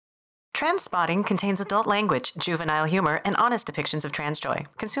Transpotting contains adult language, juvenile humor, and honest depictions of trans joy.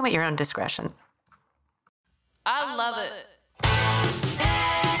 Consume at your own discretion. I love it.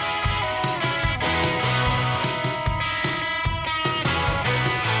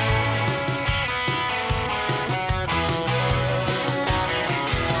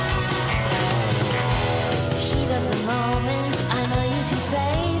 Heat of the moment, I know you can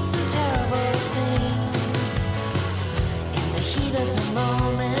say some terrible things. In the heat of the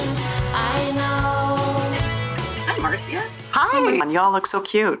moment, I know. Hi, Marcia. Hi! Y'all look so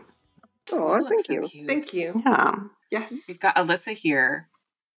cute. Oh, thank you. Cute. Thank you. Yeah. Yes. We've got Alyssa here.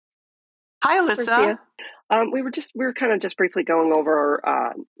 Hi, Alyssa. Marcia. We were kind of just briefly going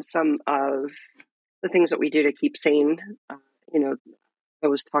over some of the things that we do to keep sane. I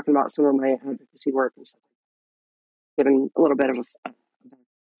was talking about some of my advocacy work and stuff, giving a little bit of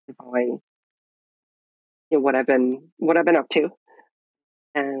how what I've been up to,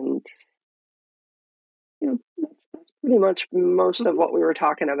 and that's pretty much most of what we were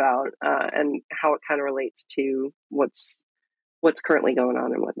talking about, and how it kind of relates to what's currently going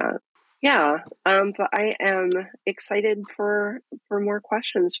on and whatnot. Yeah, but I am excited for more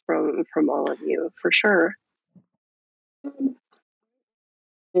questions from all of you for sure.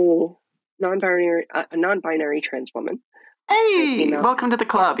 A non-binary trans woman. Hey, welcome to the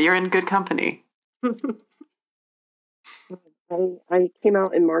club. You're in good company. I came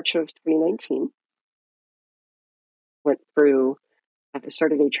out in March of 2019. Went through. I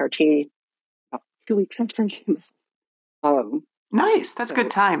started HRT about 2 weeks after I came out. Nice. That's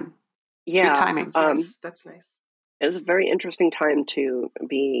good time. Yeah, good timing. That's nice. It was a very interesting time to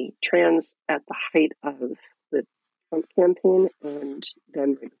be trans at the height of the Trump campaign and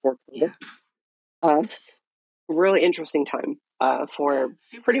then right before COVID. Yeah. Really interesting time for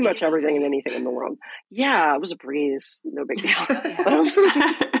Super pretty much easy, everything and right? anything in the world. Yeah, it was a breeze. No big deal.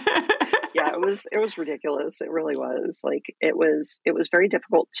 Yeah, it was ridiculous. It really was. Like it was very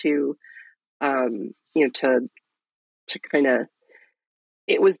difficult to to kind of.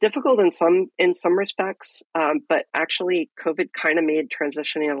 It was difficult in some respects, but actually COVID kind of made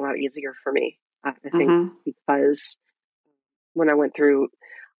transitioning a lot easier for me. I think because when I went through,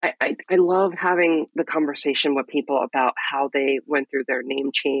 I love having the conversation with people about how they went through their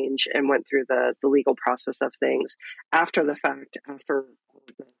name change and went through the legal process of things after the fact, after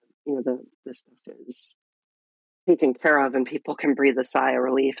the stuff is taken care of and people can breathe a sigh of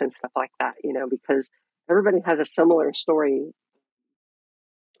relief and stuff like that, because everybody has a similar story.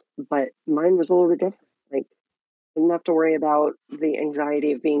 But mine was a little bit different. Like, I didn't have to worry about the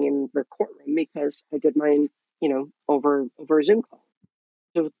anxiety of being in the courtroom because I did mine, over a Zoom call.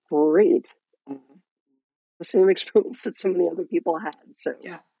 It was great. The same experience that so many other people had. So,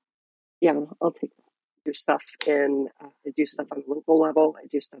 yeah, I'll take that. I do stuff on a local level. I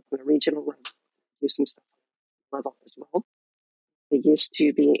do stuff on a regional level. I do some stuff on a level as well. It used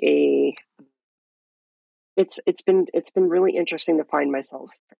to be it's been really interesting to find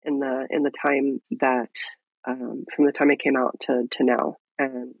myself in the time that from the time I came out to now,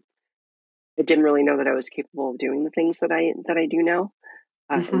 and I didn't really know that I was capable of doing the things that I do now.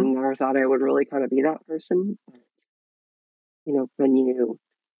 I never thought I would really kind of be that person. But,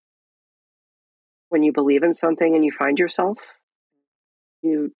 when you believe in something and you find yourself,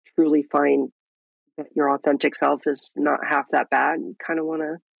 you truly find that your authentic self is not half that bad. You kind of want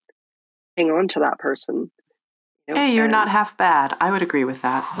to hang on to that person. Hey, you're not half bad. I would agree with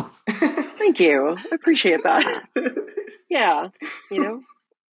that. Thank you. I appreciate that. Yeah, so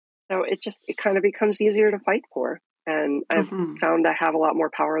it kind of becomes easier to fight for. And I've found I have a lot more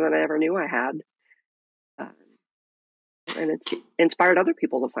power than I ever knew I had. And it's inspired other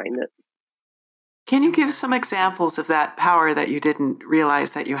people to find it. Can you give some examples of that power that you didn't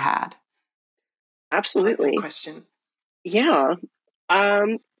realize that you had? Absolutely. I like that question. Yeah.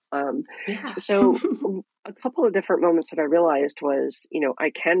 So a couple of different moments that I realized was, I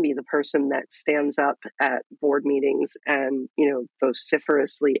can be the person that stands up at board meetings and,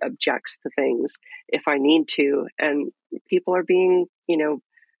 vociferously objects to things if I need to. And people are being,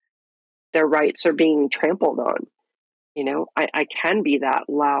 their rights are being trampled on. I can be that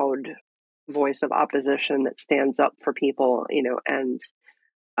loud voice of opposition that stands up for people, and,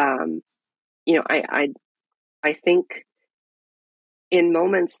 I think in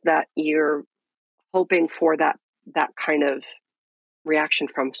moments that you're hoping for that kind of reaction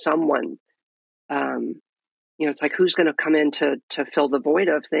from someone, it's like, who's going to come in to fill the void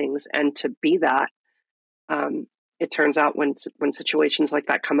of things and to be that. It turns out when situations like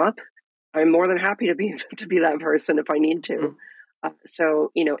that come up, I'm more than happy to be that person if I need to.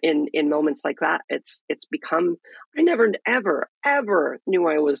 So, in moments like that, it's become, I never, ever, ever knew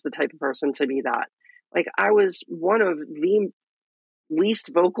I was the type of person to be that. Like, I was one of the least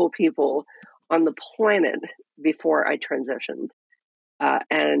vocal people on the planet before I transitioned.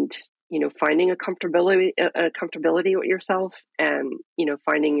 And, finding a comfortability with yourself and,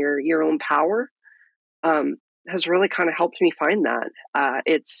 finding your own power, has really kind of helped me find that.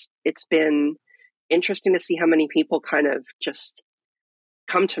 It's been interesting to see how many people kind of just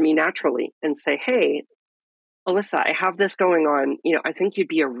come to me naturally and say, "Hey, Alyssa, I have this going on. I think you'd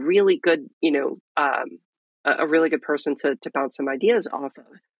be a really good, a really good person to bounce some ideas off of.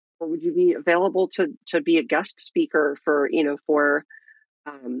 Or would you be available to be a guest speaker for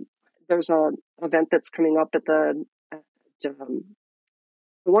um, there's a event that's coming up I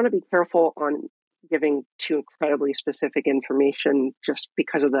want to be careful on giving too incredibly specific information just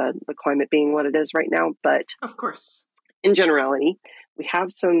because of the climate being what it is right now. But Of course. in generality, we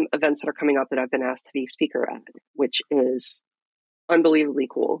have some events that are coming up that I've been asked to be speaker at, which is unbelievably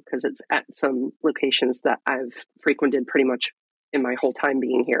cool because it's at some locations that I've frequented pretty much in my whole time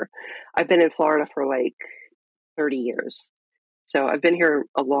being here. I've been in Florida for like 30 years. So I've been here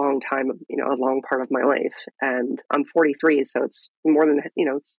a long time, a long part of my life, and I'm 43, so it's more than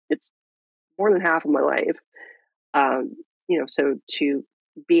it's more than half of my life. So to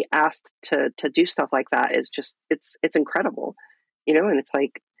be asked to do stuff like that is just it's incredible, and it's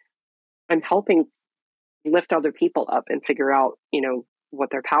like I'm helping lift other people up and figure out what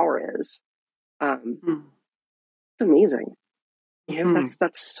their power is. It's amazing.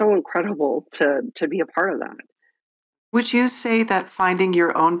 That's so incredible to be a part of that. Would you say that finding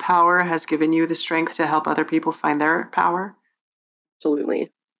your own power has given you the strength to help other people find their power? Absolutely,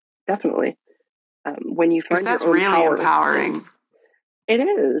 definitely. When you Because find your that's own really power, empowering. it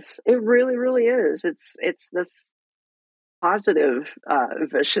is. It really, really is. It's this positive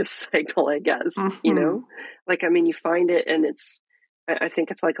vicious cycle, I guess. Mhm. Like, I mean, you find it, and I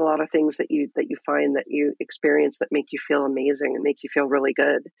think it's like a lot of things that you find that you experience that make you feel amazing and make you feel really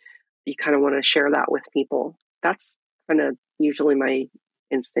good. You kind of want to share that with people. That's kind of usually my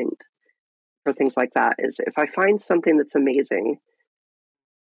instinct for things like that. Is if I find something that's amazing,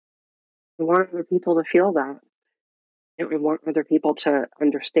 I want other people to feel that. I want other people to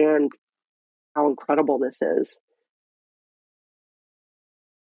understand how incredible this is.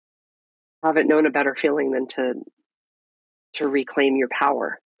 Haven't known a better feeling than to reclaim your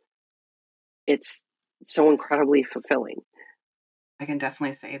power. It's so Yes. incredibly fulfilling. I can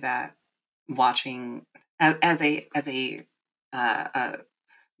definitely say that watching as a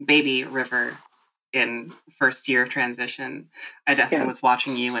baby River in first year of transition, I definitely Yeah. was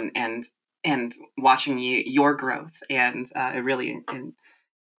watching you and watching your growth, and it really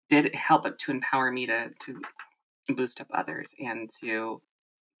did help it to empower me to boost up others and to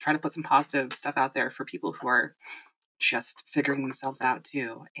try to put some positive stuff out there for people who are just figuring themselves out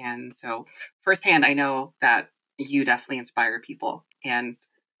too. And so firsthand, I know that you definitely inspire people, and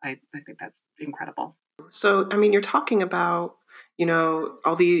I think that's incredible. So, I mean, you're talking about,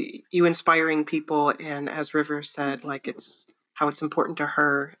 all the you inspiring people, and as River said, like it's how it's important to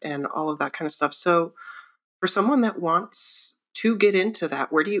her and all of that kind of stuff. So, for someone that wants to get into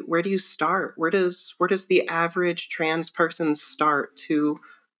that, where do you start? Where does the average trans person start to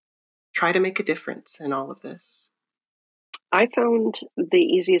try to make a difference in all of this? I found the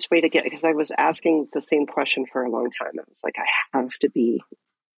easiest way to get, because I was asking the same question for a long time. I was like, I have to be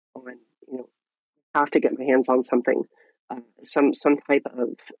on, have to get my hands on something, some type of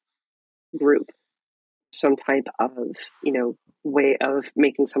group, some type of, way of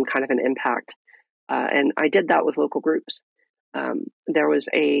making some kind of an impact. And I did that with local groups. There was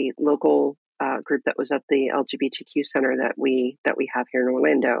a local group that was at the LGBTQ center that we have here in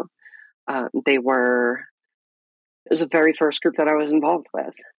Orlando. It was the very first group that I was involved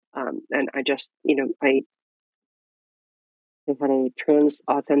with, and I just I had a trans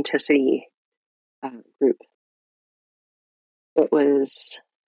authenticity group.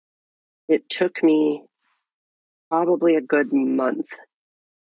 It took me probably a good month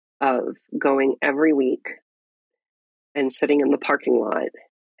of going every week and sitting in the parking lot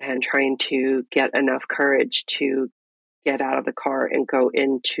and trying to get enough courage to get out of the car and go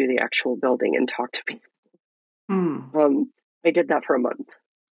into the actual building and talk to people. I did that for a month.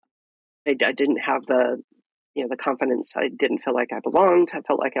 I didn't have the confidence. I didn't feel like I belonged. I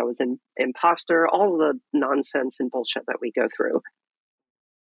felt like I was an imposter. All of the nonsense and bullshit that we go through.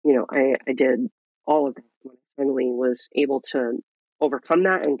 I did all of that when I finally was able to overcome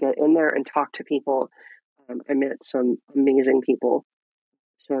that and get in there and talk to people. I met some amazing people.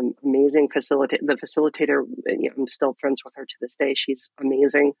 some amazing the facilitator. I'm still friends with her to this day. She's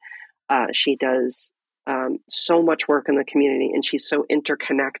amazing. She does so much work in the community, and she's so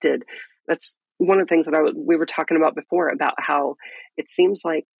interconnected. That's one of the things that we were talking about before, about how it seems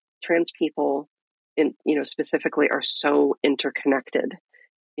like trans people, specifically, are so interconnected.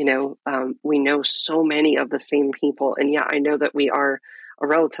 We know so many of the same people, and yeah, I know that we are a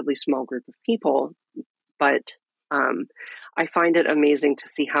relatively small group of people, but I find it amazing to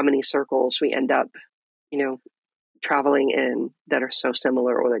see how many circles we end up, traveling in that are so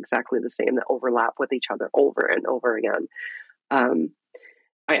similar or exactly the same, that overlap with each other over and over again.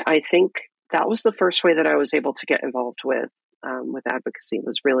 I think that was the first way that I was able to get involved with advocacy,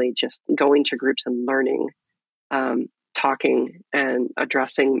 was really just going to groups and learning, talking and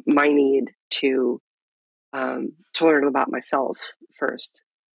addressing my need to learn about myself first.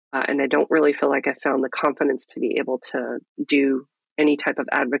 And I don't really feel like I found the confidence to be able to do any type of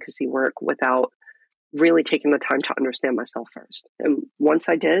advocacy work without really taking the time to understand myself first. And once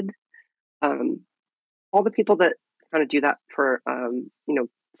I did, all the people that kind of do that for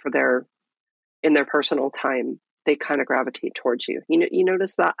in their personal time, they kind of gravitate towards you. You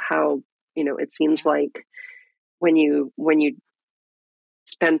notice that, how, it seems like when you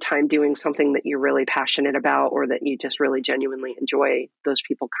spend time doing something that you're really passionate about, or that you just really genuinely enjoy, those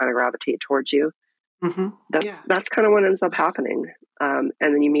people kind of gravitate towards you. Mm-hmm. That's kind of what ends up happening. And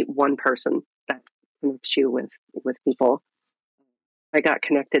then you meet one person that connects you with people. I got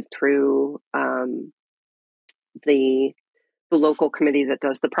connected through the local committee that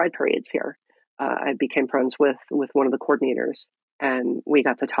does the Pride parades here. I became friends with one of the coordinators, and we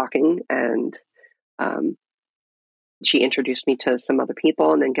got to talking, and she introduced me to some other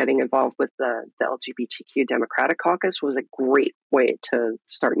people, and then getting involved with the LGBTQ Democratic Caucus was a great way to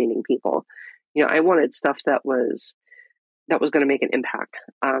start meeting people. I wanted stuff that was going to make an impact.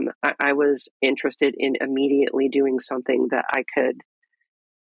 I was interested in immediately doing something that I could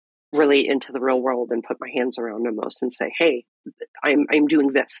relate into the real world and put my hands around almost and say, hey, I'm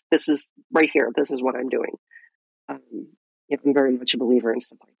doing this. This is right here. This is what I'm doing. I'm very much a believer in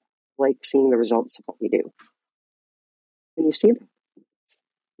stuff like seeing the results of what we do. And you see that,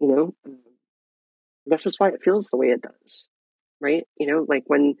 this is why it feels the way it does, right? Like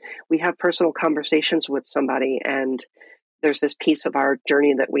when we have personal conversations with somebody, and there's this piece of our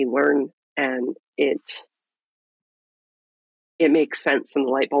journey that we learn, and it makes sense, and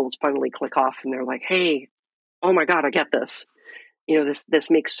the light bulbs finally click off, and they're like, hey, oh my God, I get this. This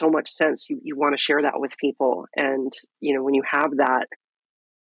makes so much sense. You want to share that with people. And, when you have that,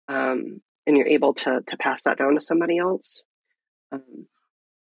 and you're able to pass that down to somebody else,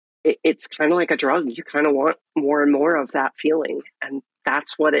 it's kind of like a drug. You kind of want more and more of that feeling. And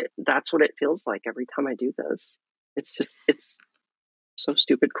that's what it feels like every time I do this. It's so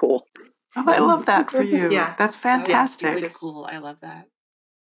stupid cool. Oh, I love that for you. Yeah, That's fantastic. Really cool. I love that.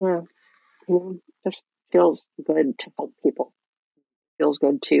 Yeah, just feels good to help people. Feels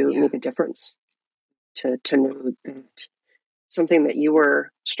good to make a difference. To know that something that you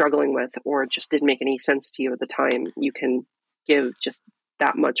were struggling with, or just didn't make any sense to you at the time, you can give just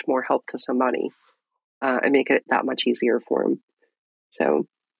that much more help to somebody, and make it that much easier for them. So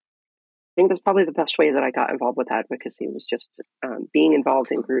I think that's probably the best way that I got involved with advocacy, was just being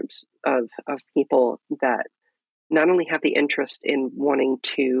involved in groups of people that not only have the interest in wanting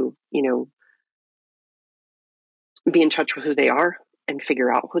to, be in touch with who they are and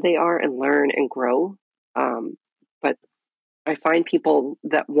figure out who they are and learn and grow. But I find people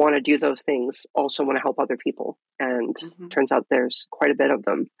that want to do those things also want to help other people. And turns out there's quite a bit of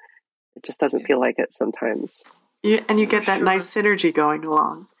them. It just doesn't feel like it sometimes. And you get that nice synergy going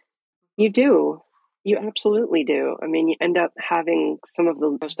along. You do. You absolutely do. I mean, you end up having some of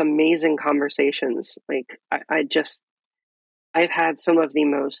the most amazing conversations. Like, I've had some of the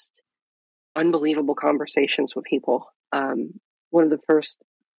most unbelievable conversations with people. One of the first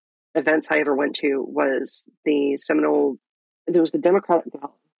events I ever went to was there was the Democratic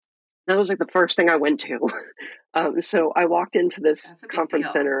Gala. That was like the first thing I went to. So I walked into this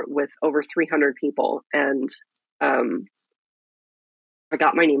conference center with over 300 people, and I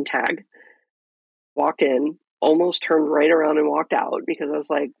got my name tag, walked in, almost turned right around and walked out, because I was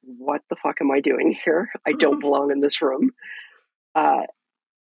like, what the fuck am I doing here? I don't belong in this room. And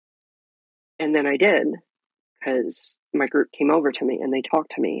then I did, because my group came over to me and they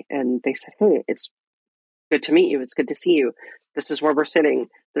talked to me, and they said, hey, it's good to meet you. It's good to see you. This is where we're sitting.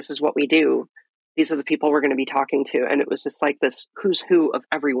 This is what we do. These are the people we're going to be talking to. And it was just like this who's who of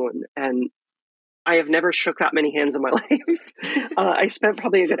everyone. And I have never shook that many hands in my life. I spent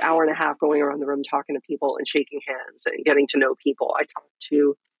probably a good hour and a half going around the room talking to people and shaking hands and getting to know people. I talked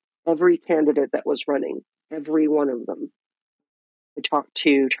to every candidate that was running, every one of them. I talked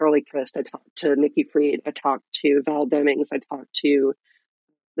to Charlie Crist. I talked to Nikki Fried. I talked to Val Demings. I talked to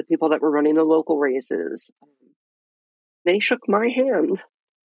the people that were running the local races. They shook my hand.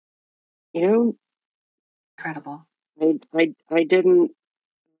 You know, Incredible. I didn't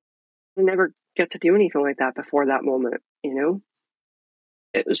never get to do anything like that before that moment. You know,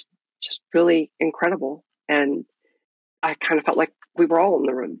 it was just really incredible, and I kind of felt like we were all in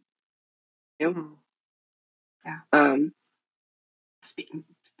the room. You know, Yeah.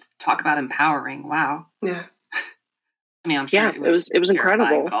 Talk about empowering. Wow. Yeah. I mean, I'm sure it was terrifying,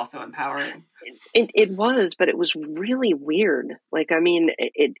 incredible, but also empowering. It was, but it was really weird. Like, I mean,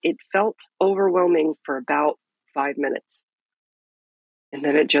 it felt overwhelming for about 5 minutes, and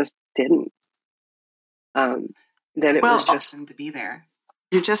then it just didn't. Then it was just to be there.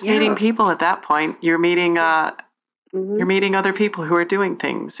 You're just meeting people at that point. You're meeting you're meeting other people who are doing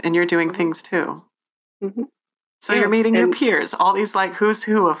things, and you're doing things too. Mm-hmm. So you're meeting your peers, all these like who's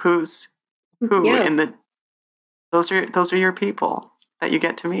who of who's who in the those are your people that you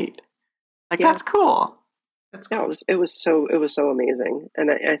get to meet. Like that's cool. That's cool. Yeah, it was so amazing,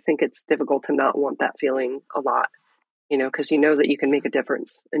 and I think it's difficult to not want that feeling a lot, you know, because you know that you can make a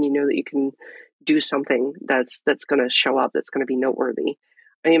difference, and you know that you can do something that's going to show up, that's going to be noteworthy.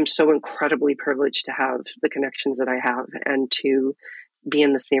 I am so incredibly privileged to have the connections that I have, and to be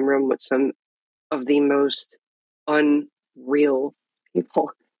in the same room with some of the most unreal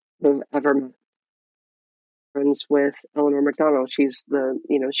people I've ever met. Friends with Eleanor McDonald. She's the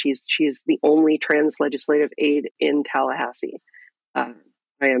only trans legislative aide in Tallahassee. I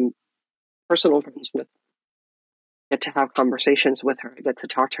am personal friends with her. I get to have conversations with her. I get to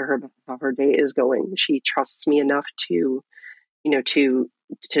talk to her about how her day is going. She trusts me enough to, you know, to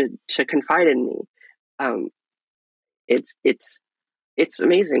confide in me. It's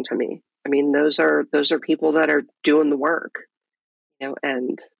amazing to me. I mean, those are people that are doing the work, you know,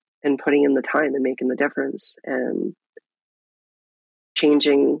 and putting in the time and making the difference and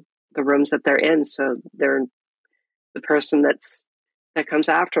changing the rooms that they're in, so they're the person that comes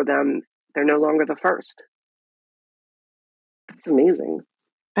after them, they're no longer the first. That's amazing.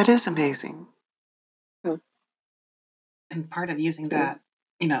 That is amazing. And part of using that,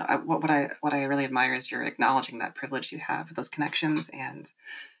 you know, what I really admire is you're acknowledging that privilege you have, those connections and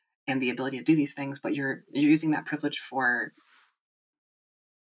the ability to do these things, but you're using that privilege for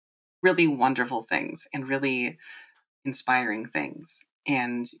really wonderful things and really inspiring things.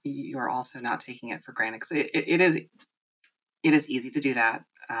 And you're also not taking it for granted, because it is easy to do that.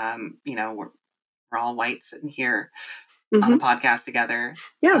 You know, we're all white sitting here on a podcast together.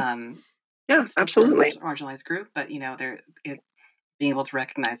 Yeah, absolutely. Marginalized group, but you know, being able to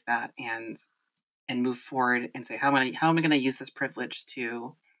recognize that and move forward and say, how am I going to use this privilege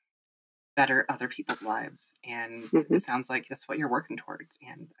to better other people's lives? And it sounds like that's what you're working towards,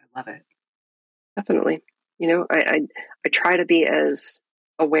 and I love it. Definitely. You know, I try to be as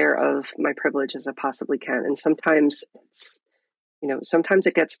aware of my privilege as I possibly can, and sometimes sometimes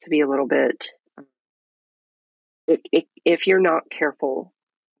it gets to be a little bit. If you're not careful,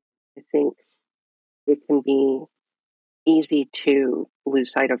 I think it can be easy to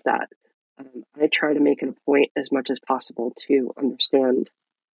lose sight of that. I try to make it a point as much as possible to understand.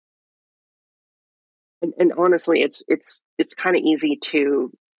 And honestly, it's kind of easy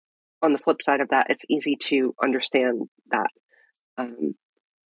to, on the flip side of that, it's easy to understand that.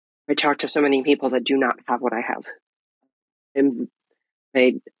 I talk to so many people that do not have what I have. And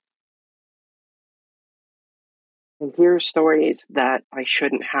hear stories that I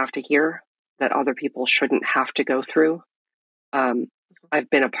shouldn't have to hear, that other people shouldn't have to go through. I've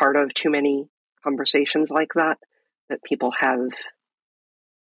been a part of too many conversations like that people have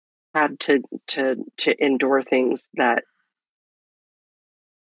had to endure things that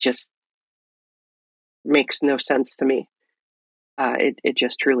just makes no sense to me. It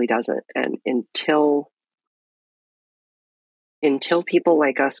just truly doesn't. And until people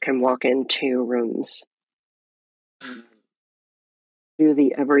like us can walk into rooms, do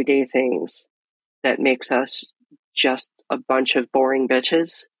the everyday things that makes us just a bunch of boring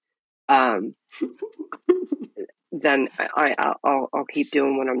bitches, then I'll keep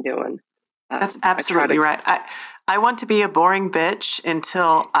doing what I'm doing. That's absolutely right. I want to be a boring bitch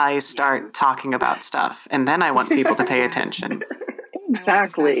until I start talking about stuff, and then I want people to pay attention.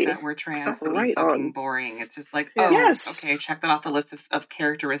 Exactly. That we're trans to be fucking boring. It's just like, okay, check that off the list of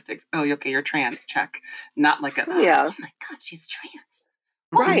characteristics. Oh, okay, you're trans. Check. Not like oh my god, she's trans.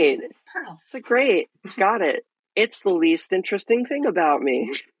 Right. Pearls. It's great. Got it. It's the least interesting thing about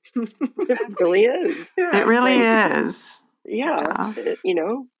me. It really is. Yeah. It really is. Yeah.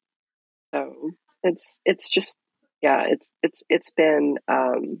 So it's just, yeah, it's been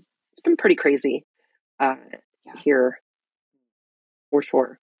pretty crazy here for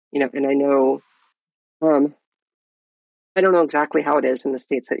sure. And I know, I don't know exactly how it is in the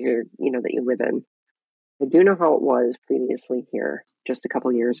states that that you live in. I do know how it was previously here just a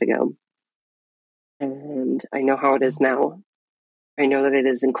couple years ago. And I know how it is now. I know that it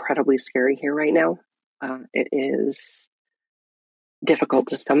is incredibly scary here right now. It is difficult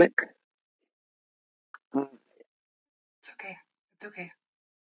to stomach. It's okay. It's okay.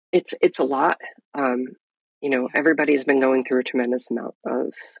 It's a lot. Everybody's been going through a tremendous amount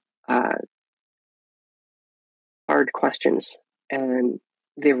of hard questions, and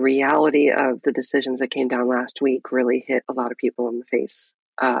the reality of the decisions that came down last week really hit a lot of people in the face.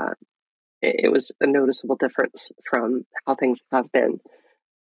 It was a noticeable difference from how things have been.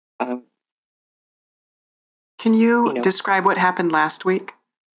 Can you describe what happened last week?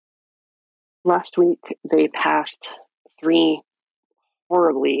 Last week, they passed 3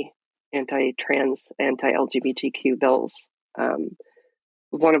 horribly anti-trans, anti-LGBTQ bills,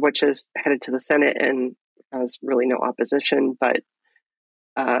 one of which is headed to the Senate and has really no opposition, but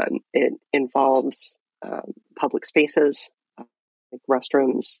it involves public spaces, like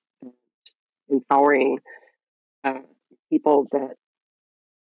restrooms, and empowering people that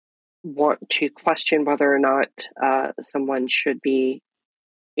want to question whether or not someone should be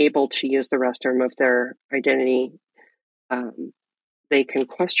able to use the restroom of their identity. They can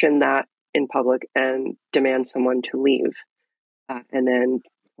question that in public and demand someone to leave, and then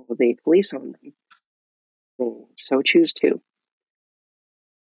call the police on them. They so choose to.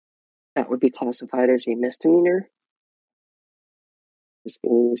 That would be classified as a misdemeanor, as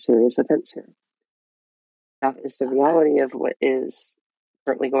a serious offense here. That is the reality of what is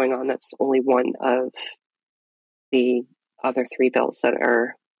currently going on. That's only one of the other 3 bills that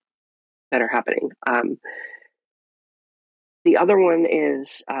are happening. The other one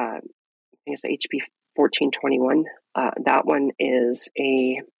is, I think it's HB 1421. That one is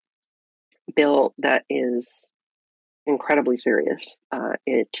a bill that is incredibly serious.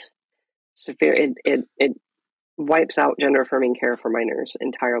 It wipes out gender affirming care for minors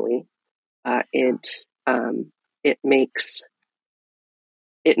entirely. It makes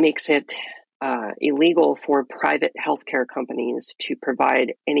it illegal for private healthcare companies to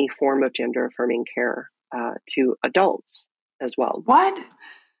provide any form of gender affirming care to adults as well. What?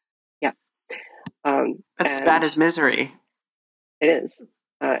 Yeah. That's as bad as misery. It is.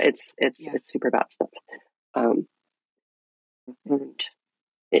 It's super bad stuff. And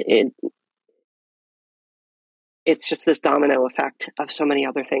it's just this domino effect of so many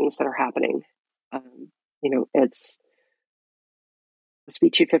other things that are happening. It's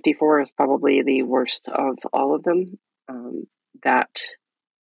SB 254 is probably the worst of all of them. That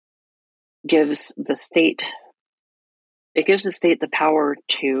gives the state the power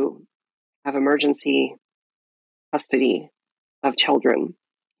to have emergency custody of children.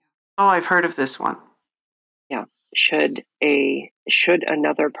 Oh, I've heard of this one. Yeah. Should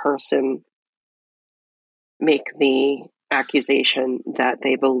another person make the accusation that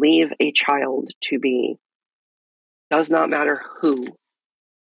they believe a child to be, does not matter who,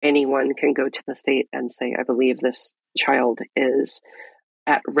 anyone can go to the state and say, I believe this child is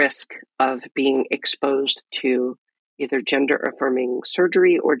at risk of being exposed to either gender affirming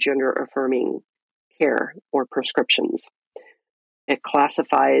surgery or gender affirming care or prescriptions. It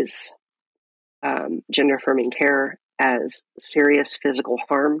classifies gender affirming care as serious physical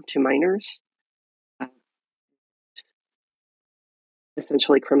harm to minors.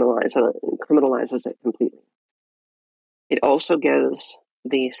 Essentially criminalizes it completely. It also gives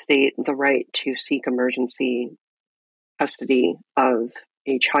the state the right to seek emergency custody of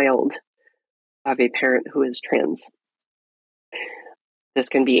a child of a parent who is trans. This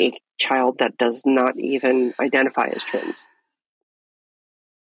can be a child that does not even identify as trans.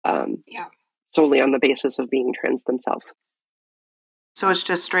 Solely on the basis of being trans themselves. So it's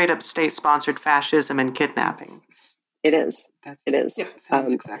just straight up state-sponsored fascism and kidnapping. It is. It is. Yeah,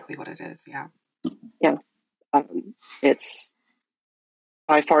 sounds exactly what it is. Yeah. Yeah. It's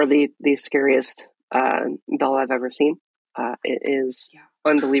by far the scariest bill I've ever seen. It is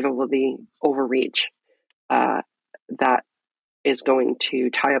unbelievably overreach that is going to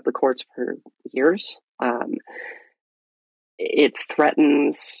tie up the courts for years. It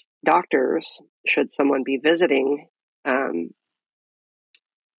threatens doctors should someone be visiting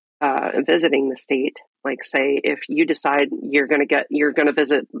the state Like, say, if you decide you're going to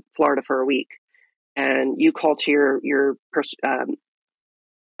visit Florida for a week, and you call to your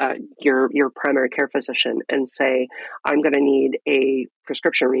primary care physician and say, I'm going to need a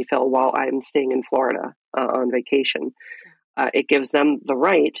prescription refill while I'm staying in Florida on vacation. It gives them the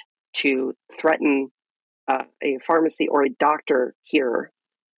right to threaten a pharmacy or a doctor here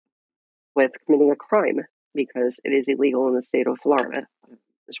with committing a crime because it is illegal in the state of Florida,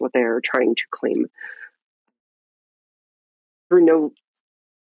 is what they're trying to claim. Through no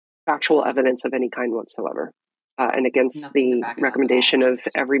factual evidence of any kind whatsoever. And against the recommendation of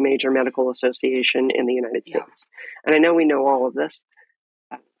every major medical association in the United States. And I know we know all of this.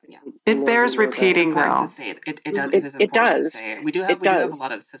 It bears repeating, though. To say it does. We do have a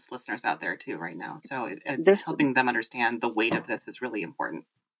lot of cis listeners out there too right now, so helping them understand the weight of this is really important.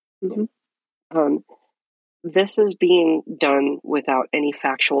 Mm-hmm. This is being done without any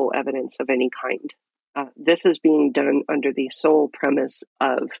factual evidence of any kind. This is being done under the sole premise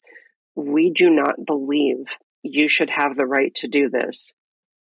of, we do not believe you should have the right to do this.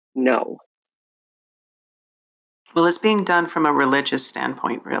 No. Well, it's being done from a religious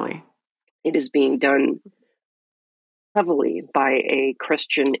standpoint, really. It is being done heavily by a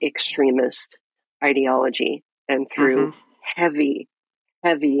Christian extremist ideology and through heavy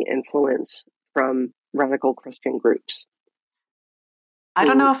influence from radical Christian groups. I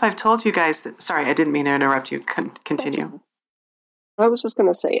don't know if I've told you guys that. Sorry, I didn't mean to interrupt you. Continue. I was just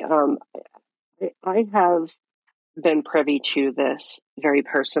going to say, I have been privy to this very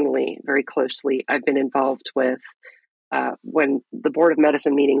personally, very closely. I've been involved with when the Board of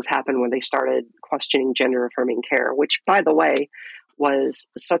Medicine meetings happened, when they started questioning gender-affirming care, which, by the way, was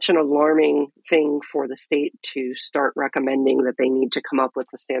such an alarming thing for the state to start recommending that they need to come up with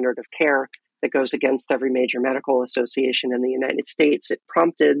a standard of care that goes against every major medical association in the United States. It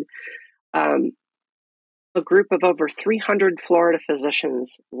prompted a group of over 300 Florida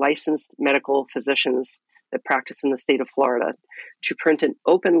physicians, licensed medical physicians that practice in the state of Florida, to print an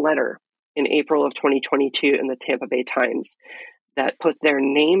open letter in April of 2022 in the Tampa Bay Times that put their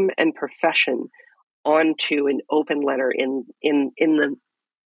name and profession onto an open letter in the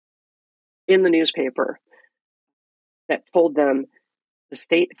newspaper that told them the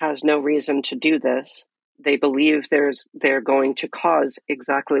state has no reason to do this. They believe they're going to cause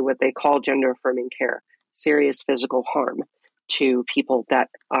exactly what they call gender affirming care, serious physical harm to people that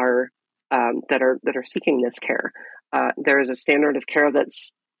are seeking this care. There is a standard of care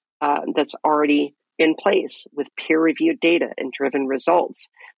that's already in place with peer-reviewed data and driven results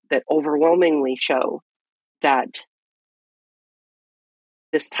that overwhelmingly show that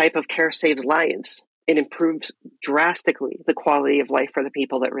this type of care saves lives. It improves drastically the quality of life for the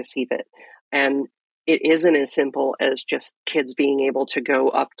people that receive it. And it isn't as simple as just kids being able to go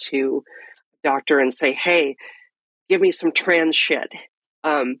up to a doctor and say, hey, give me some trans shit.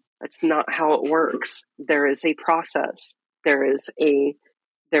 That's not how it works. There is a process. There is a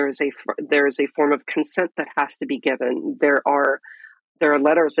form of consent that has to be given. There are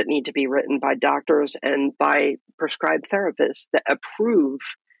letters that need to be written by doctors and by prescribed therapists that approve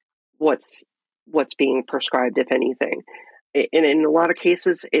what's being prescribed, if anything. And in a lot of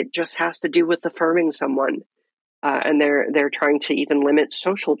cases, it just has to do with affirming someone, and they're trying to even limit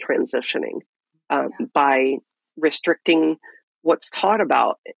social transitioning by restricting what's taught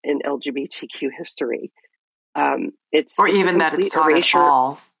about in LGBTQ history. It's even that it's taught at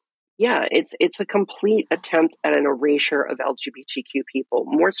all. Yeah, it's a complete attempt at an erasure of LGBTQ people,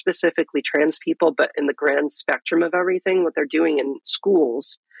 more specifically trans people, but in the grand spectrum of everything. What they're doing in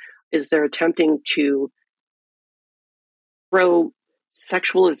schools is they're attempting to throw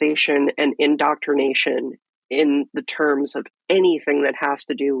sexualization and indoctrination in the terms of anything that has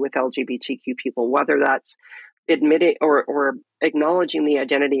to do with LGBTQ people, whether that's admitting or acknowledging the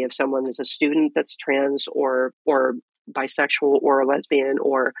identity of someone as a student that's trans or bisexual or a lesbian,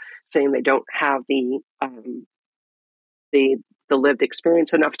 or saying they don't have the lived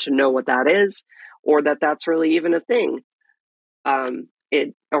experience enough to know what that is, or that's really even a thing.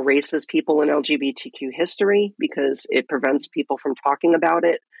 It erases people in LGBTQ history because it prevents people from talking about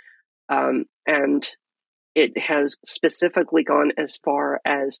it. And it has specifically gone as far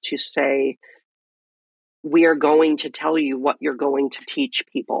as to say, we are going to tell you what you're going to teach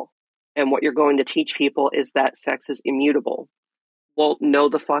people. And what you're going to teach people is that sex is immutable. Well, no,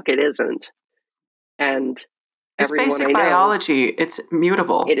 the fuck it isn't. And it's basic biology. It's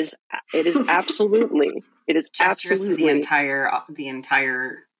mutable. It is absolutely. It is absolutely the entire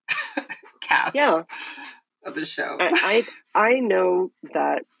cast of the show. I know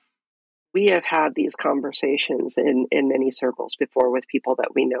that we have had these conversations in many circles before with people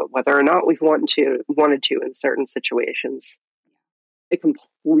that we know, whether or not we've wanted to in certain situations. I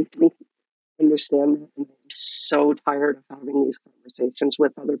completely understand that, and I'm so tired of having these conversations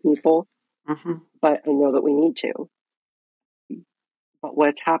with other people. Mm-hmm. But I know that we need to. But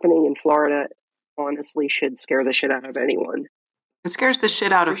what's happening in Florida, honestly, should scare the shit out of anyone. It scares the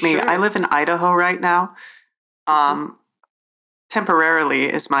shit out of For me. sure. I live in Idaho right now. Temporarily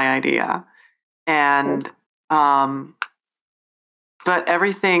is my idea. And, but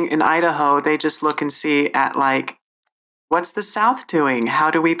everything in Idaho, they just look and see at like, what's the South doing?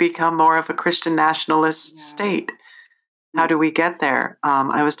 How do we become more of a Christian nationalist state? How do we get there?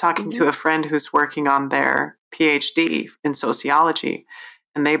 I was talking to a friend who's working on their PhD in sociology,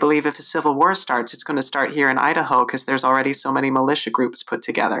 and they believe if a civil war starts, it's going to start here in Idaho because there's already so many militia groups put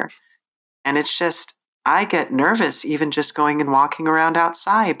together. And it's just, I get nervous even just going and walking around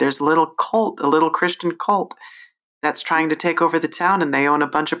outside. There's a little cult, a little Christian cult that's trying to take over the town, and they own a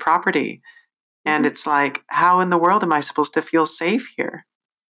bunch of property. And it's like, how in the world am I supposed to feel safe here?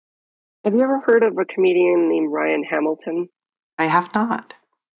 Have you ever heard of a comedian named Ryan Hamilton? I have not.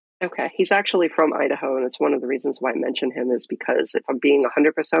 Okay, he's actually from Idaho, and it's one of the reasons why I mention him is because, if I'm being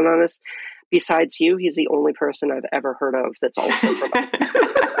 100% honest, besides you, he's the only person I've ever heard of that's also from Idaho.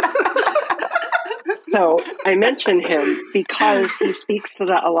 So I mention him because he speaks to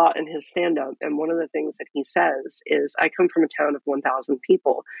that a lot in his stand-up, and one of the things that he says is, I come from a town of 1,000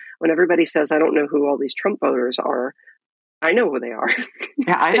 people. When everybody says, I don't know who all these Trump voters are, I know who they are.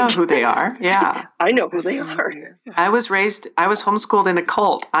 Yeah, I know who they are. Yeah. I know who they are. I was homeschooled in a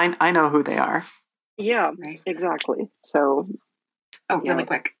cult. I know who they are. Yeah, exactly. So, really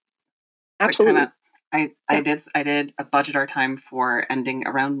quick. Absolutely. I did budget our time for ending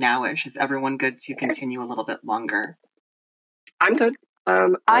around nowish. Is everyone good to continue a little bit longer? I'm good.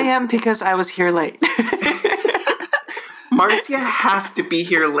 I am, because I was here late. Marcia has to be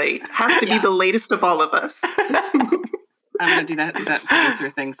here late. Has to be the latest of all of us. I'm gonna do that producer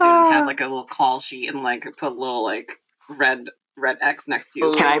thing soon. Have like a little call sheet and like put a little like red X next to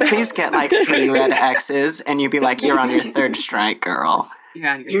you. Can I please get like 3 red X's and you be like, you're on your 3rd strike, girl.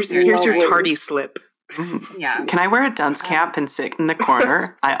 Here's your tardy slip. Yeah. Can I wear a dunce cap and sit in the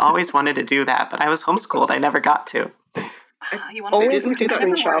corner? I always wanted to do that, but I was homeschooled. I never got to. You want to didn't do that.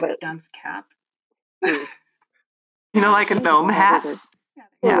 Screenshot it. Dunce cap? You know, like a gnome hat?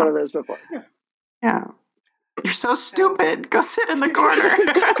 Yeah. One of those before. Yeah. You're so stupid. Go sit in the corner.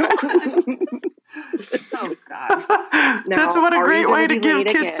 Oh, God. That's what a great way to give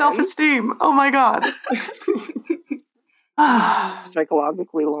kids self-esteem. Oh, my God.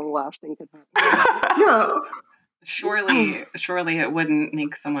 Psychologically long-lasting could happen. No. Surely it wouldn't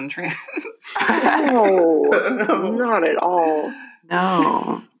make someone trans. No, not at all.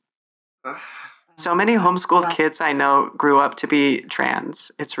 No. So many homeschooled kids I know grew up to be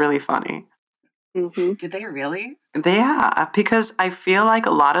trans. It's really funny. Mm-hmm. Did they really? Yeah, because I feel like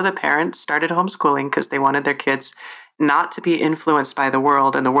a lot of the parents started homeschooling because they wanted their kids not to be influenced by the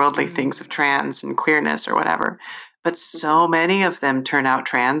world and the worldly things of trans and queerness or whatever. But so many of them turn out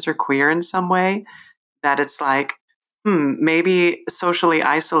trans or queer in some way that it's like, maybe socially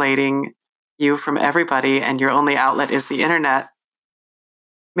isolating you from everybody and your only outlet is the internet.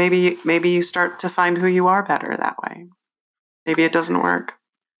 Maybe you start to find who you are better that way. Maybe it doesn't work.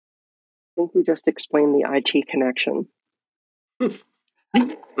 I think you just explained the IT connection.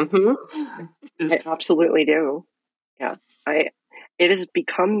 Mm-hmm. I absolutely do. Yeah. It has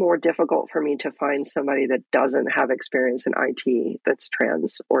become more difficult for me to find somebody that doesn't have experience in IT that's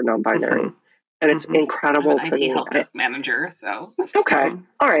trans or non-binary. Mm-hmm. And it's incredible I'm an for IT me. help desk manager, so. Okay.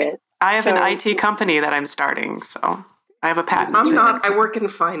 All right. I have an IT company that I'm starting, so I have a patent. I'm not. I work in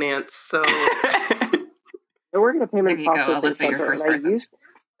finance, so. I work in a payment processing Alyssa, center, first and person.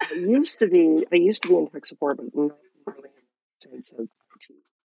 I used to be in tech support, but not really in the sense of IT.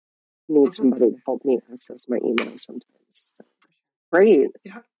 Need somebody to help me access my email sometimes. So. Great.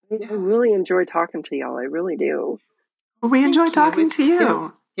 Yeah. I really enjoy talking to y'all. I really do. We enjoy talking to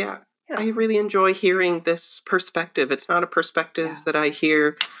you. Yeah. I really enjoy hearing this perspective. It's not a perspective that I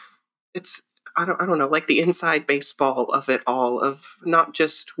hear. It's I don't know, like the inside baseball of it all, of not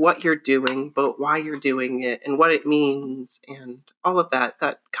just what you're doing, but why you're doing it and what it means and all of that.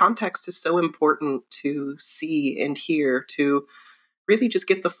 That context is so important to see and hear to really just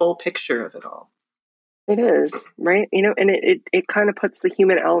get the full picture of it all. It is, right? You know, and it kind of puts the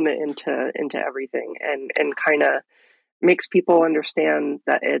human element into everything and kind of makes people understand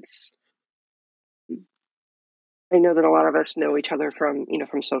that it's. I know that a lot of us know each other from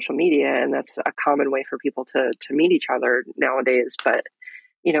social media, and that's a common way for people to meet each other nowadays. But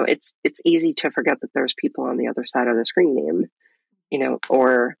it's easy to forget that there's people on the other side of the screen name,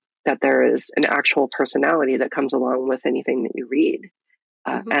 or that there is an actual personality that comes along with anything that you read.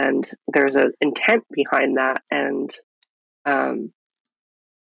 And there's an intent behind that. And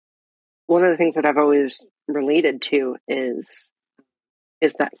one of the things that I've always related to is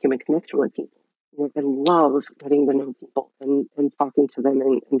that human connection with people. I love getting to know people and talking to them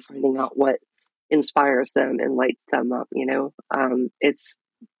and finding out what inspires them and lights them up. It's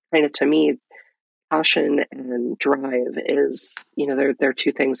kind of, to me, passion and drive is, they're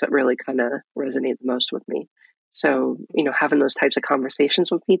two things that really kind of resonate the most with me. So, having those types of conversations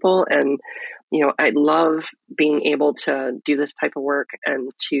with people, and, I love being able to do this type of work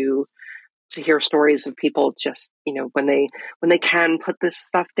and to hear stories of people just, when they can put this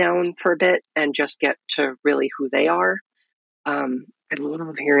stuff down for a bit and just get to really who they are. I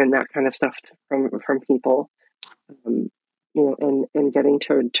love hearing that kind of stuff from people, and getting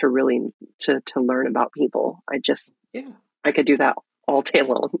to really to learn about people. I could do that all day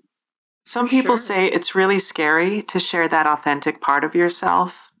long. Some people say it's really scary to share that authentic part of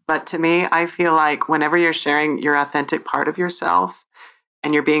yourself. But to me, I feel like whenever you're sharing your authentic part of yourself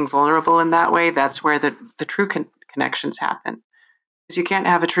and you're being vulnerable in that way, that's where the true connections happen. Because you can't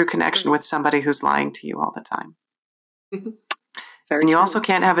have a true connection with somebody who's lying to you all the time. And you also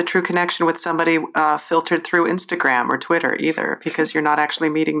can't have a true connection with somebody filtered through Instagram or Twitter either, because you're not actually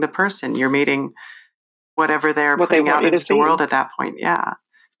meeting the person. You're meeting whatever they're putting out into the world at that point. Yeah.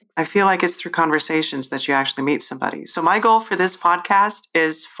 I feel like it's through conversations that you actually meet somebody. So my goal for this podcast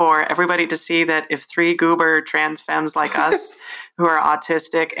is for everybody to see that if three goober trans femmes like us who are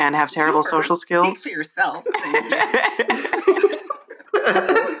autistic and have terrible social skills. Speak for yourself.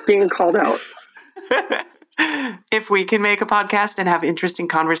 Being called out. If we can make a podcast and have interesting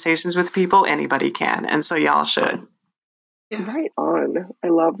conversations with people, anybody can. And so y'all should. Yeah. Right on. I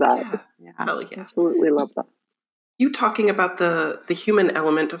love that. Yeah. Hell yeah. Absolutely love that. You talking about the human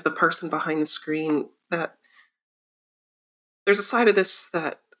element of the person behind the screen, that there's a side of this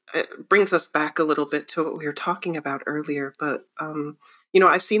that it brings us back a little bit to what we were talking about earlier. But,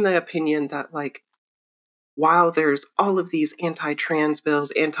 I've seen the opinion that, like, while there's all of these anti-trans bills,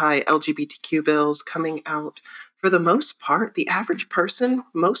 anti-LGBTQ bills coming out, for the most part, the average person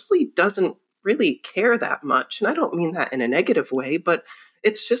mostly doesn't really care that much. And I don't mean that in a negative way, but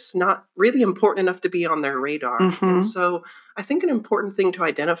it's just not really important enough to be on their radar. And so I think an important thing to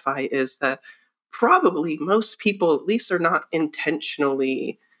identify is that probably most people, at least, are not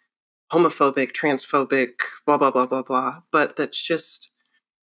intentionally homophobic, transphobic, blah, blah, blah, blah, blah. But that's just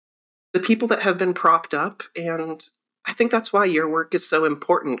the people that have been propped up. And I think that's why your work is so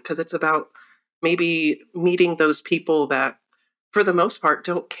important, because it's about maybe meeting those people that, for the most part,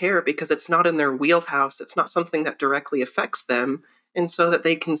 don't care because it's not in their wheelhouse. It's not something that directly affects them. And so that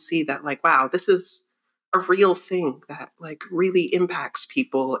they can see that, like, wow, this is a real thing that, like, really impacts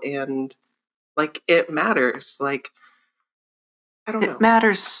people, and, like, it matters. Like, I don't know. It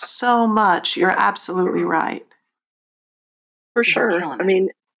matters so much. You're absolutely right. For sure. I mean,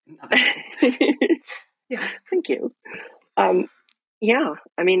 yeah, thank you. Yeah,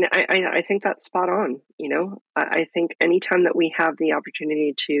 I mean, I think that's spot on. I think anytime that we have the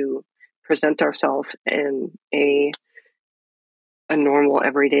opportunity to present ourselves in a normal,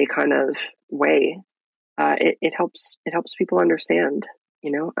 everyday kind of way, it helps people understand.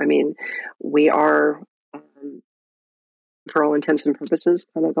 I mean, we are, for all intents and purposes,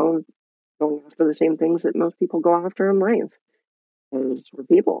 kind of going after the same things that most people go after in life, because we're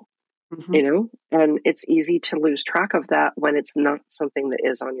people. And it's easy to lose track of that when it's not something that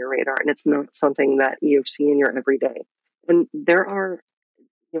is on your radar, and it's not something that you see in your everyday. And there are,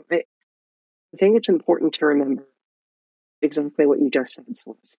 I think it's important to remember exactly what you just said,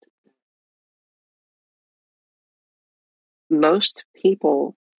 Celeste. Most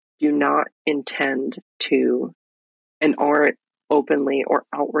people do not intend to, and aren't openly or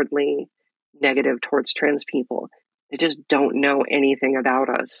outwardly negative towards trans people. They just don't know anything about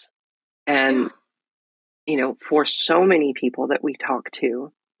us. And, for so many people that we talk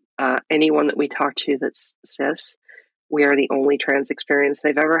to, anyone that we talk to that's cis, we are the only trans experience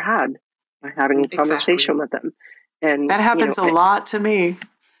they've ever had by having a conversation with them. And that happens a lot to me.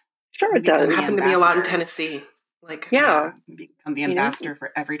 Sure, it does. It happened to me a lot in Tennessee. Like, yeah. Become the ambassador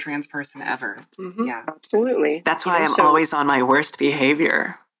for every trans person ever. Yeah. Absolutely. That's why I'm always on my worst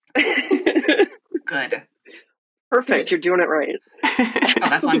behavior. Good. Perfect. You're doing it right. Oh,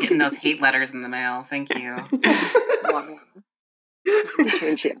 that's why I'm getting those hate letters in the mail. Thank you. Yeah.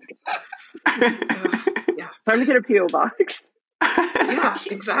 Time to get a P.O. box. Yeah,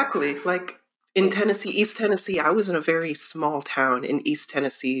 exactly. Like, in Tennessee, East Tennessee, I was in a very small town in East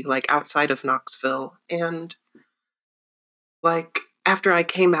Tennessee, like outside of Knoxville. And like after I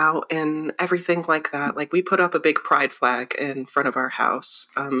came out and everything like that, like we put up a big pride flag in front of our house.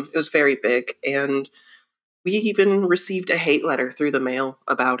 It was very big. And we even received a hate letter through the mail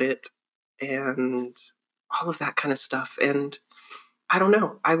about it and all of that kind of stuff. And I don't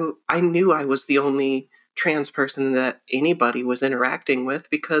know. I knew I was the only trans person that anybody was interacting with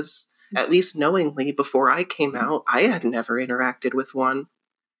because, at least knowingly, before I came out, I had never interacted with one.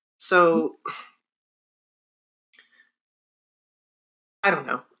 So, I don't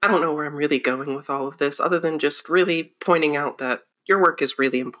know. I don't know where I'm really going with all of this, other than just really pointing out that your work is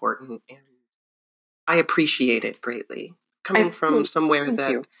really important, and I appreciate it greatly. Coming from somewhere Thank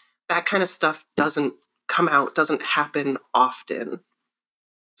that you. that kind of stuff doesn't come out, doesn't happen often.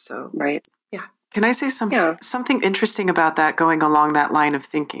 So, Right. Can I say something interesting about that going along that line of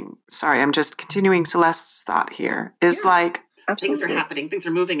thinking? Sorry, I'm just continuing Celeste's thought here. Is Yeah. like Absolutely. Things are happening. Things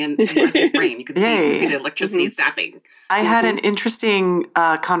are moving in Marcy's brain. You can Yay. see the electricity zapping. I had an interesting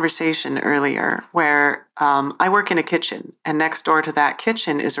conversation earlier where I work in a kitchen, and next door to that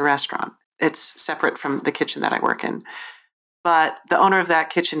kitchen is a restaurant. It's separate from the kitchen that I work in. But the owner of that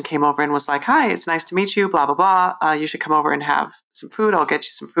kitchen came over and was like, "Hi, it's nice to meet you, blah, blah, blah. You should come over and have some food. I'll get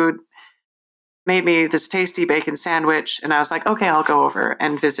you some food." Made me this tasty bacon sandwich. And I was like, okay, I'll go over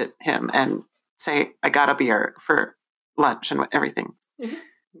and visit him and say I got a beer for lunch and everything. Mhm.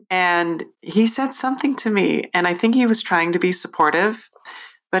 And he said something to me, and I think he was trying to be supportive,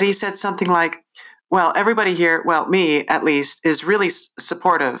 but he said something like, well, everybody here, well, me at least, is really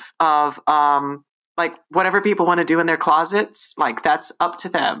supportive of like whatever people want to do in their closets, like that's up to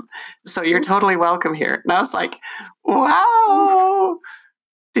them. So you're totally welcome here. And I was like, wow,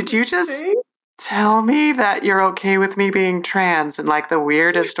 did you just tell me that you're okay with me being trans in like the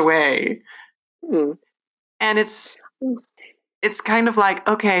weirdest way? Hmm. And it's kind of like,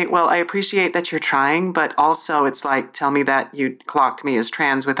 okay, well, I appreciate that you're trying, but also it's like, tell me that you clocked me as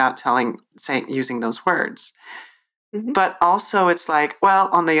trans without using those words. Mhm. But also it's like, well,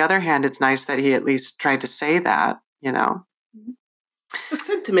 on the other hand, it's nice that he at least tried to say that, you know? The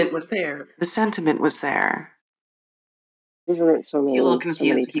sentiment was there. The sentiment was there. Isn't it so many? He's a little so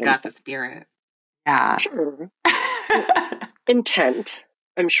many confused. He times got the spirit. Yeah. Sure. Intent,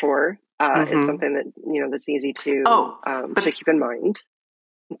 I'm sure, is something that that's easy to to keep in mind.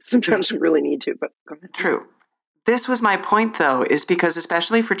 Sometimes we really need to, but go ahead. True. This was my point, though, is because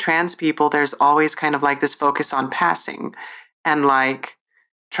especially for trans people, there's always kind of like this focus on passing and like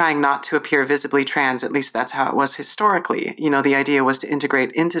trying not to appear visibly trans. At least that's how it was historically. You know, the idea was to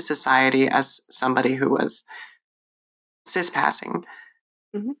integrate into society as somebody who was cis-passing.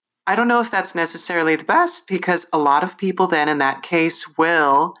 Mhm. I don't know if that's necessarily the best, because a lot of people then in that case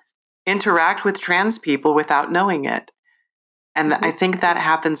will interact with trans people without knowing it. And I think that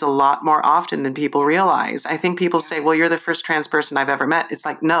happens a lot more often than people realize. I think people say, well, you're the first trans person I've ever met. It's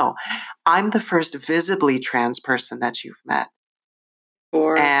like, no, I'm the first visibly trans person that you've met.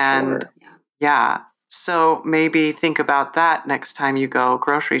 And yeah, so maybe think about that next time you go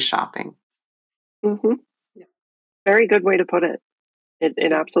grocery shopping. Mm-hmm. Yeah. Very good way to put it.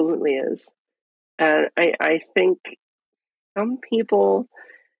 It absolutely is. And I think some people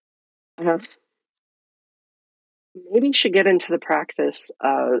maybe should get into the practice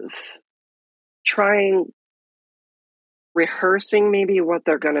of rehearsing maybe what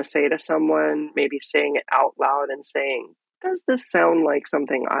they're going to say to someone, maybe saying it out loud and saying, does this sound like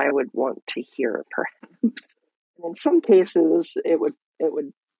something I would want to hear, perhaps? And in some cases, it would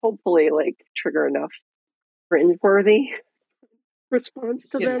hopefully like trigger enough cringeworthy response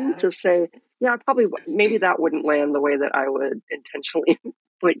to them to say, yeah, probably maybe that wouldn't land the way that I would intentionally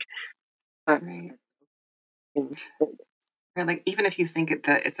like. Right. Or like, even if you think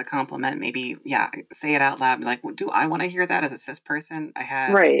it's a compliment, maybe, say it out loud. Be like, well, do I want to hear that as a cis person? I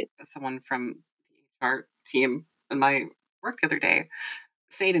had someone from the HR team in my work the other day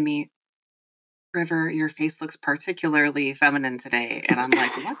say to me, River, your face looks particularly feminine today. And I'm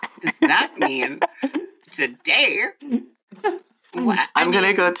like, what does that mean? Today? What? I'm going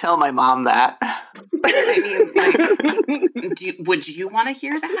to go tell my mom that. I mean, like, would you want to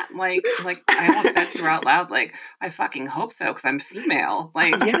hear that? Like I almost said to her out loud, like, I fucking hope so, because I'm female.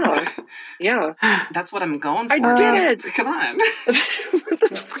 Like, yeah, that's what I'm going for. I did it. Come on.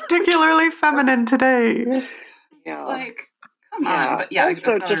 Particularly feminine today. It's like, come on. But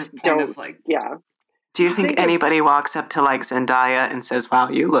also it's just point don't. of like, Do you think anybody walks up to like Zendaya and says, "Wow,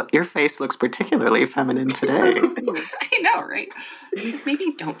 your face looks particularly feminine today"? I know, right?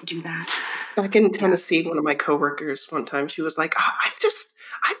 Maybe don't do that. Back in Tennessee, one of my coworkers one time, she was like,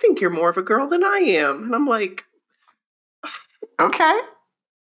 I think you're more of a girl than I am. And I'm like, Okay.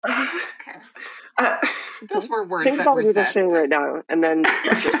 Those were words Think that about were what you're said. saying right now, and then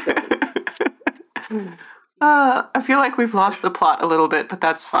I feel like we've lost the plot a little bit, but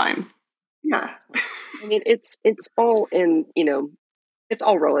that's fine. yeah. I mean, it's all in, it's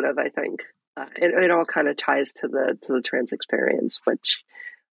all relative. I think it all kind of ties to the trans experience, which,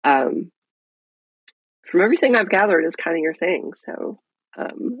 from everything I've gathered, is kind of your thing. So I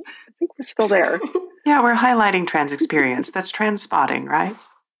think we're still there. Yeah, we're highlighting trans experience. That's trans spotting, right?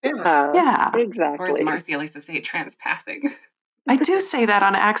 Yeah. Exactly. Or as Marcia likes to say, transpassing. I do say that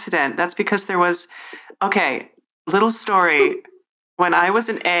on accident. That's because there was, little story. When I was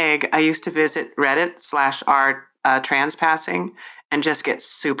an egg, I used to visit Reddit/r transpassing and just get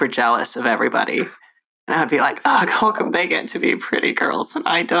super jealous of everybody. And I'd be like, oh, how come they get to be pretty girls and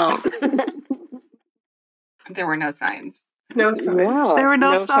I don't? There were no signs. No signs. Yeah, There were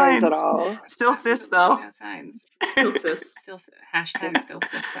no signs at signs. all. Still cis, though. No signs. Still cis. Still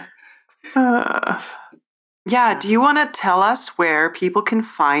cis, though. Yeah, do you want to tell us where people can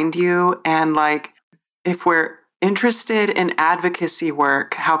find you and, like, if we're interested in advocacy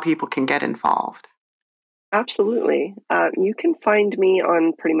work, how people can get involved? Absolutely. You can find me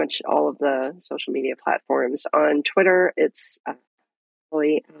on pretty much all of the social media platforms. On Twitter, it's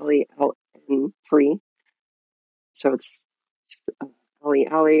Ali free. So it's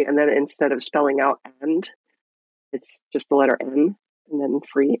Ali, and then instead of spelling out and, it's just the letter N, and then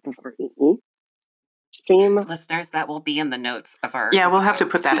free, FREE. Same. Listeners, that will be in the notes of our Yeah, we'll have to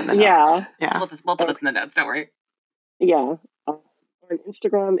put that in the notes. Yeah. We'll put this in the notes, don't worry. Yeah. On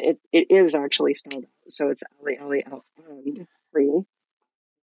Instagram, it is actually spelled out. So it's Ali and free.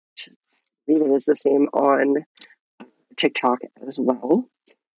 It is the same on TikTok as well.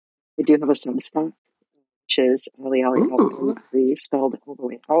 I do have a Substack, which is Ali and free, spelled all the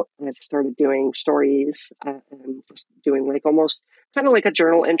way out. And I've started doing stories and just doing like almost kind of like a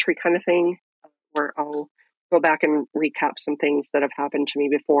journal entry kind of thing, where I'll go back and recap some things that have happened to me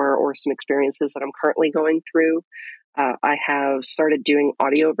before or some experiences that I'm currently going through. I have started doing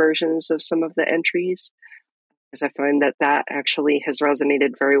audio versions of some of the entries, because I find that actually has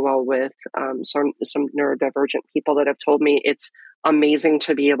resonated very well with some neurodivergent people that have told me it's amazing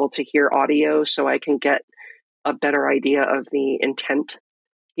to be able to hear audio so I can get a better idea of the intent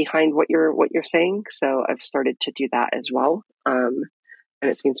behind what you're saying. So I've started to do that as well, and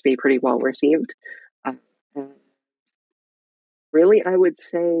it seems to be pretty well received. Really, I would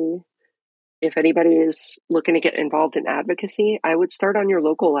say, if anybody is looking to get involved in advocacy, I would start on your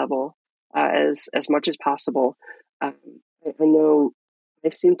local level as much as possible. I know I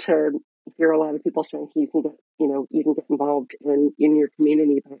seem to hear a lot of people saying you can get involved in your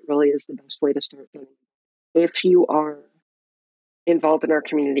community. That really is the best way to start getting. If you are involved in our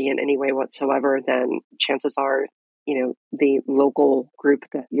community in any way whatsoever, then chances are, the local group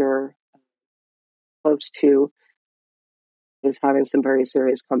that you're close to is having some very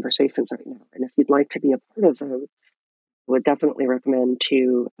serious conversations right now. And if you'd like to be a part of them, I would definitely recommend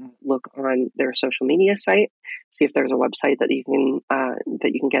to look on their social media site, see if there's a website that you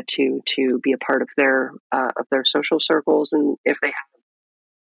can get to be a part of their social circles, and if they have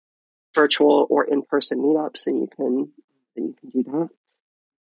virtual or in-person meetups, then you can do that.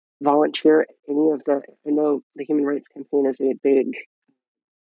 Volunteer any of the. I know the Human Rights Campaign is a big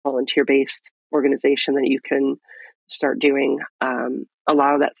volunteer-based organization that you can start doing. A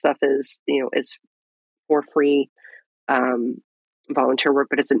lot of that stuff is for free volunteer work,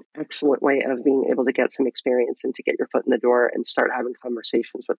 but it's an excellent way of being able to get some experience and to get your foot in the door and start having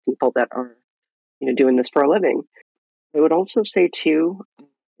conversations with people that are doing this for a living. I would also say too,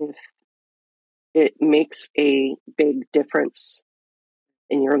 if it makes a big difference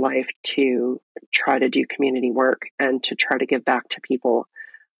in your life to try to do community work and to try to give back to people,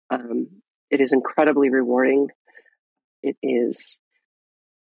 it is incredibly rewarding. It is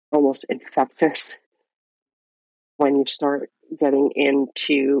almost infectious when you start getting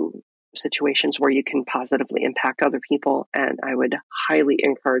into situations where you can positively impact other people. And I would highly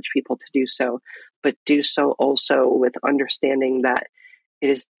encourage people to do so, but do so also with understanding that it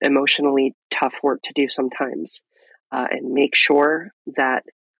is emotionally tough work to do sometimes. And make sure that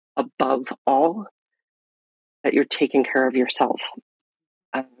above all, that you're taking care of yourself.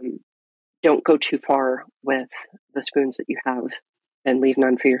 Don't go too far with the spoons that you have and leave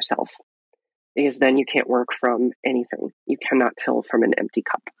none for yourself, because then you can't work from anything. You cannot fill from an empty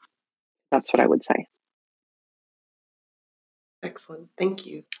cup. That's what I would say. Excellent. Thank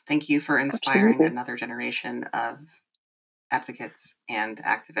you. Thank you for inspiring Absolutely. another generation of advocates and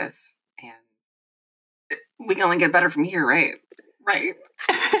activists. And we can only get better from here, right? Right.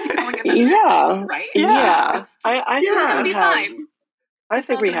 We can only get better. Yeah. Right? Yeah. It's I just think gonna we be have. fine. I It's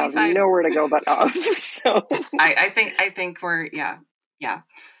think all we gonna be have fine. nowhere to go but up. So I think we're yeah.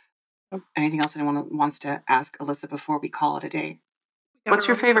 Anything else anyone wants to ask Alyssa before we call it a day? What's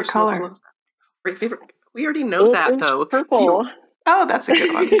your favorite color? Great favorite. We already know that it's though. purple. Oh, that's a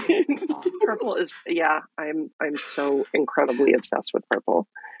good one. Purple is I'm so incredibly obsessed with purple.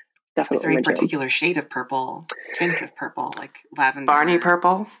 Definitely. Is there a my jam. particular shade of purple, tint of purple, like lavender, Barney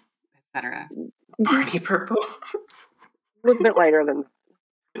purple? etc.? Barney purple. A little bit lighter than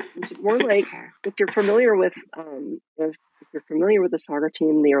that. It's more like if you're familiar with the soccer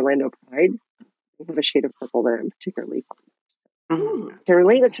team, the Orlando Pride, they have a shade of purple that I'm particularly fond of. Mm. I can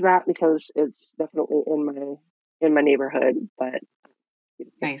relate it to that because it's definitely in my neighborhood, but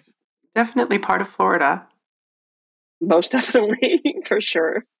Nice. Definitely part of Florida. most definitely for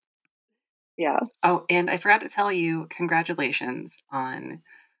sure. Yeah. Oh, and I forgot to tell you, congratulations on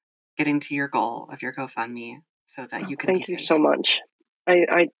getting to your goal of your GoFundMe so that you can Thank be you safe. so much.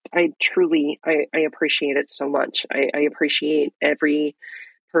 I truly appreciate it so much. I appreciate every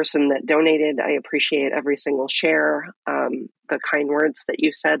person that donated. I appreciate every single share. The kind words that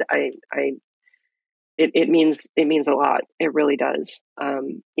you said. It means a lot. It really does.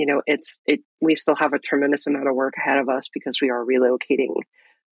 We still have a tremendous amount of work ahead of us because we are relocating.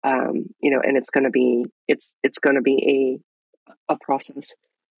 And it's going to be a process.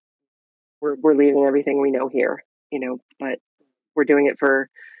 We're leaving everything we know here, but we're doing it for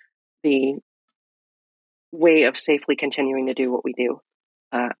the way of safely continuing to do what we do.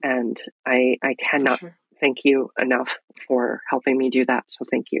 And I cannot thank you enough for helping me do that. So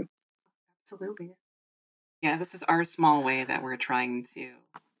thank you. Absolutely. Yeah, this is our small way that we're trying to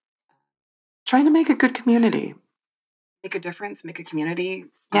make a good community. Make a difference, make a community.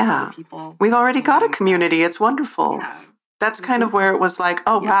 Yeah. People. We've already got a community. It's wonderful. Yeah. That's kind of where it was like,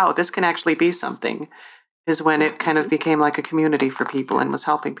 oh, Yes. wow, this can actually be something, is when it kind of became like a community for people and was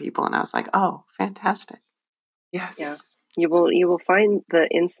helping people. And I was like, oh, fantastic. Yes. Yeah. You will find the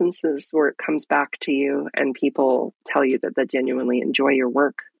instances where it comes back to you and people tell you that they genuinely enjoy your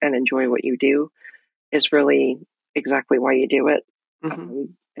work and enjoy what you do is really exactly why you do it. Mm-hmm.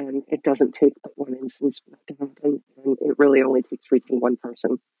 And it doesn't take but one instance for that to happen. And it really only takes reaching one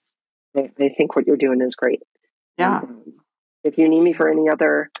person. I think what you're doing is great. Yeah. And, if you need me for any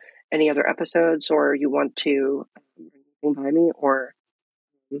other episodes or you want to bring by me or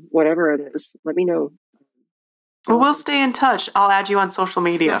whatever it is, let me know. Well, we'll stay in touch. I'll add you on social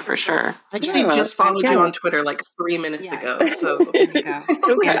media for sure. Actually, just followed you on Twitter like 3 minutes ago. So there you go.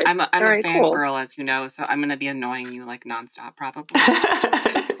 Okay. I'm a right, fangirl, as you know, so I'm going to be annoying you like nonstop, probably.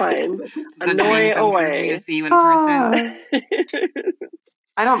 It's fine. It's a Annoy dream come true for me away. to see you in person.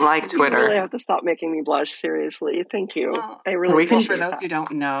 I don't like Twitter. You really have to stop making me blush. Seriously, thank you. Well, I really for appreciate those that. who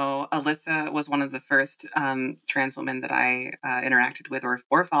don't know, Alyssa was one of the first trans women that I interacted with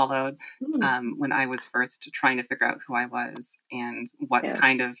or followed when I was first trying to figure out who I was and what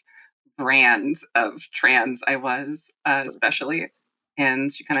kind of brand of trans I was, especially.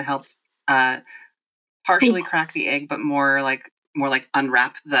 And she kind of helped partially crack the egg, but more like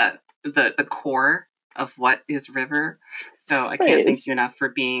unwrap the core of what is River. So I can't thank you enough for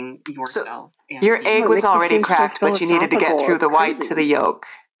being yourself. So your egg was already cracked, but you needed to get through the white to the yolk.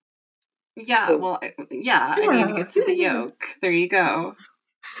 Yeah, well, I need to get to the yolk. There you go.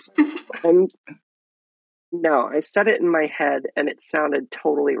 No, I said it in my head and it sounded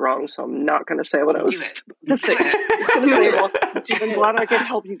totally wrong, so I'm not going to say what I was to say. I'm glad I could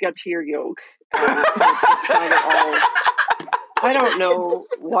help you get to your yolk. I don't know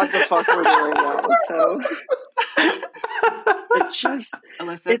what the fuck we're doing now, so it just...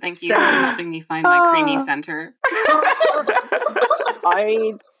 Alyssa, thank you for helping me find my creamy center.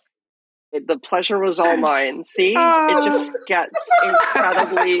 The pleasure was all mine. See? It just gets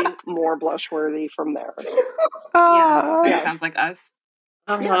incredibly more blush-worthy from there. That sounds like us.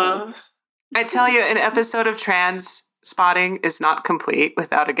 I tell you, an episode of Trans Spotting is not complete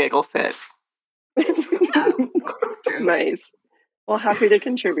without a giggle fit. That's true. Nice. Well, happy to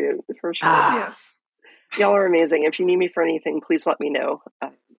contribute, for sure. Yes. Y'all are amazing. If you need me for anything, please let me know.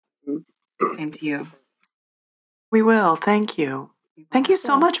 Same to you. We will. Thank you. Thank you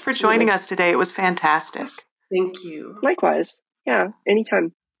so much for joining us today. It was fantastic. Thank you. Likewise. Yeah,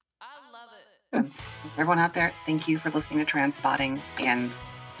 anytime. I love it. Everyone out there, thank you for listening to Trans Spotting, and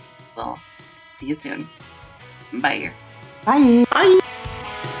we'll see you soon. Bye. Bye. Bye.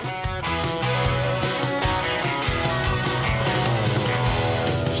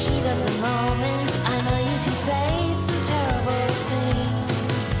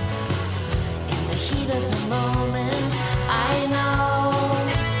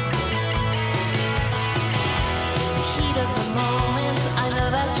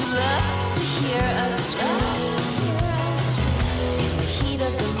 scream.